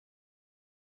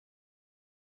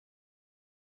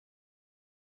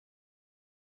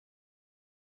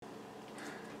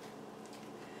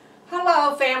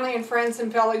Hello family and friends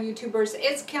and fellow YouTubers,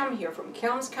 it's Kim here from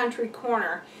Kim's Country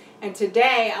Corner, and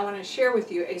today I want to share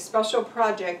with you a special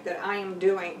project that I am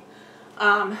doing.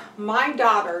 My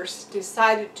daughters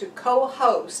decided to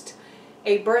co-host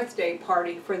a birthday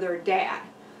party for their dad.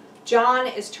 John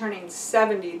is turning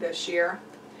 70 this year,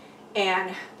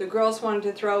 and the girls wanted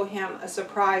to throw him a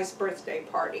surprise birthday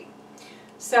party.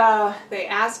 So they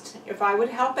asked if I would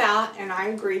help out, and I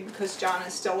agreed because John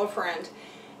is still a friend.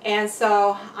 And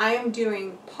so I am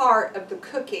doing part of the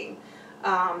cooking.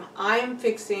 I am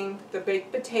fixing the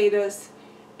baked potatoes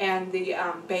and the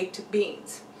baked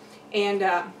beans. And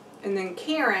then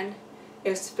Karen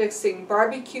is fixing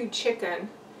barbecue chicken,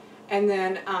 and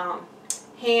then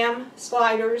ham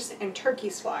sliders and turkey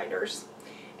sliders.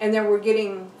 And then we're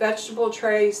getting vegetable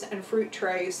trays and fruit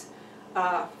trays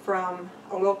from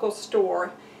a local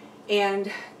store.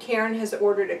 And Karen has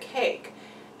ordered a cake.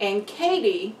 And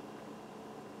Katie,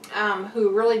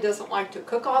 who really doesn't like to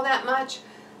cook all that much,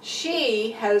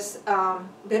 she has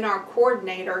been our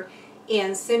coordinator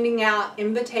in sending out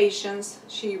invitations.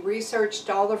 She researched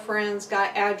all the friends,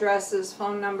 got addresses,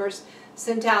 phone numbers,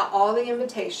 sent out all the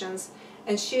invitations,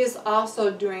 and she is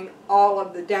also doing all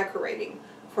of the decorating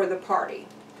for the party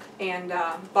and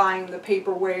buying the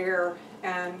paperware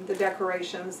and the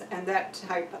decorations and that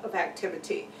type of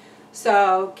activity.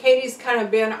 So Katie's kind of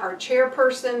been our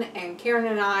chairperson, and Karen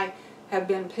and I have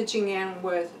been pitching in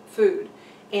with food.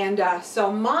 And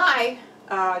so my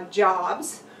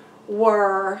jobs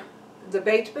were the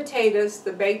baked potatoes,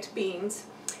 the baked beans,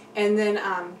 and then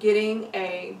getting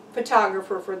a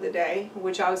photographer for the day,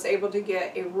 which I was able to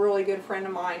get a really good friend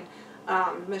of mine,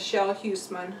 Michelle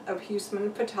Huseman of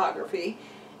Huseman Photography,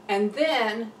 and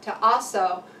then to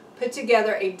also put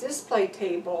together a display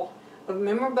table of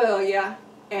memorabilia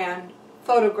and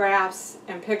photographs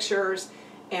and pictures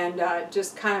and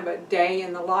just kind of a day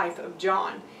in the life of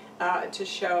John to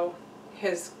show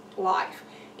his life.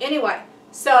 Anyway,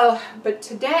 so, but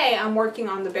today I'm working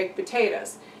on the baked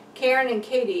potatoes. Karen and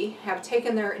Katie have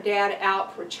taken their dad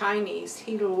out for Chinese.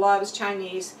 He loves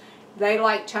Chinese. They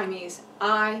like Chinese.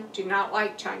 I do not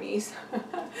like Chinese.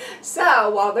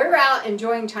 So while they're out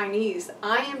enjoying Chinese,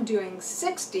 I am doing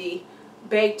 60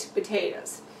 baked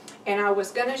potatoes. And I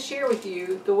was going to share with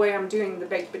you the way I'm doing the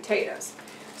baked potatoes.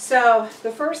 So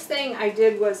the first thing I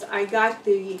did was I got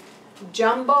the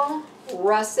jumbo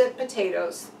russet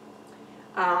potatoes.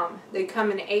 They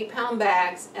come in 8-pound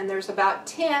bags, and there's about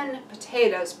 10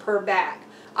 potatoes per bag.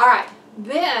 Alright,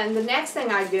 then the next thing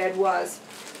I did was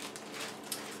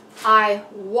I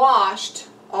washed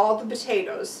all the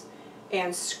potatoes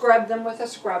and scrubbed them with a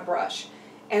scrub brush.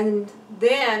 And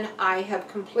then I have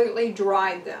completely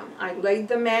dried them. I laid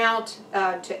them out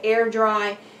to air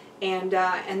dry. And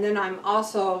then I'm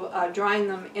also drying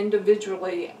them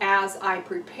individually as I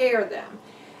prepare them.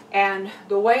 And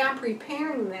the way I'm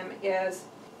preparing them is,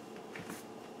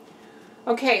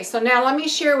 okay, so now let me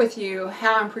share with you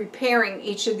how I'm preparing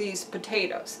each of these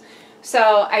potatoes.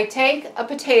 So I take a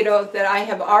potato that I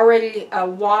have already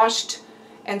washed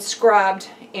and scrubbed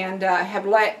and have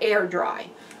let air dry,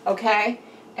 okay?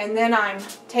 And then I'm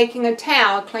taking a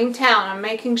towel, clean towel, and I'm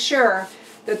making sure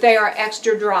that they are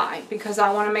extra dry because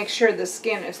I want to make sure the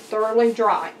skin is thoroughly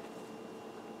dry.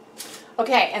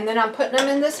 Okay, and then I'm putting them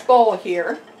in this bowl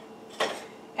here,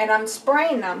 and I'm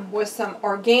spraying them with some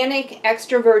organic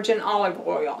extra virgin olive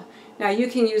oil. Now you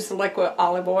can use the liquid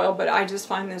olive oil, but I just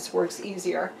find this works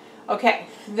easier. Okay,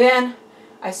 then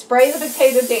I spray the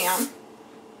potato down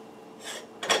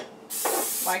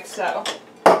like so,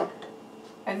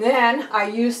 and then I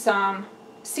use some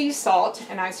sea salt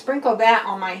and I sprinkle that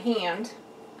on my hand.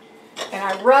 And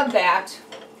I rub that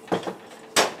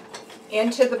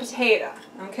into the potato,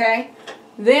 okay?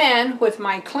 Then, with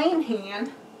my clean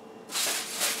hand,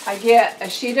 I get a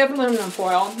sheet of aluminum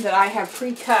foil that I have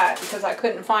pre-cut because I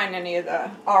couldn't find any of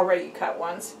the already cut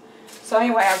ones. So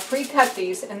anyway, I've pre-cut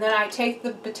these, and then I take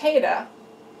the potato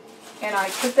and I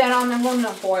put that on the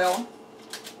aluminum foil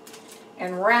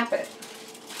and wrap it.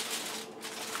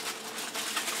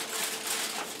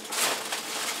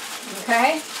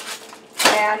 Okay?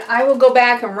 And I will go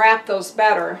back and wrap those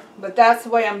better, but that's the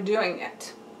way I'm doing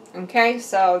it. Okay,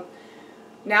 so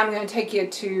now I'm going to take you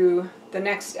to the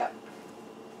next step.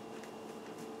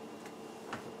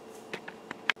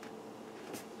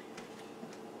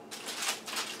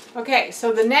 Okay,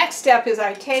 so the next step is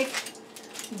I take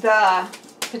the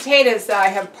potatoes that I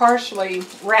have partially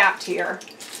wrapped here,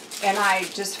 and I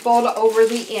just fold over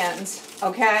the ends,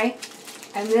 okay?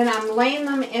 And then I'm laying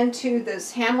them into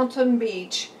this Hamilton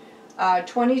Beach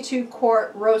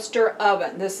 22-quart roaster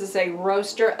oven. This is a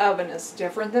roaster oven. It's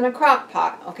different than a crock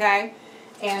pot, okay?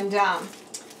 And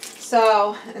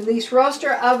So these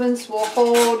roaster ovens will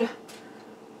hold,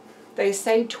 they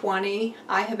say 20.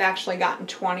 I have actually gotten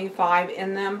 25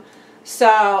 in them.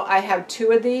 So I have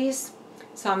 2 of these.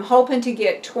 So I'm hoping to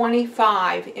get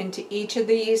 25 into each of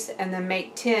these and then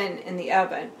make 10 in the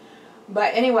oven.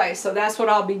 But anyway, so that's what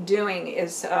I'll be doing,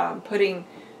 is putting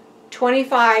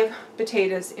 25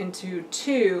 potatoes into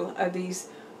 2 of these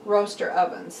roaster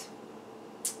ovens.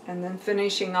 And then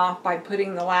finishing off by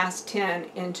putting the last 10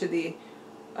 into the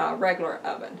regular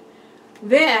oven.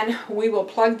 Then we will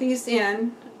plug these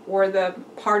in where the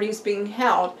party's being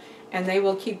held, and they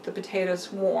will keep the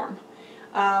potatoes warm.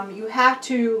 You have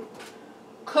to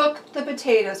cook the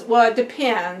potatoes. Well, it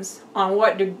depends on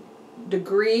what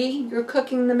degree you're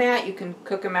cooking them at. You can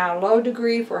cook them at a low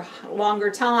degree for a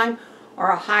longer time, or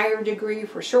a higher degree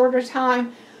for shorter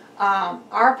time.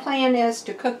 Our plan is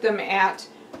to cook them at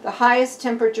the highest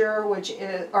temperature, which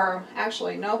is, or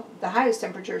actually, nope, the highest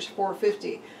temperature is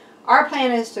 450. Our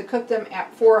plan is to cook them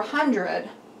at 400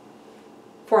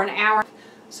 for an hour.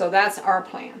 So that's our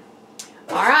plan.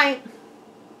 All right.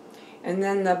 And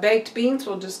then the baked beans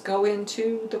will just go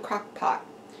into the crock pot.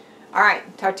 All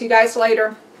right. Talk to you guys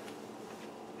later.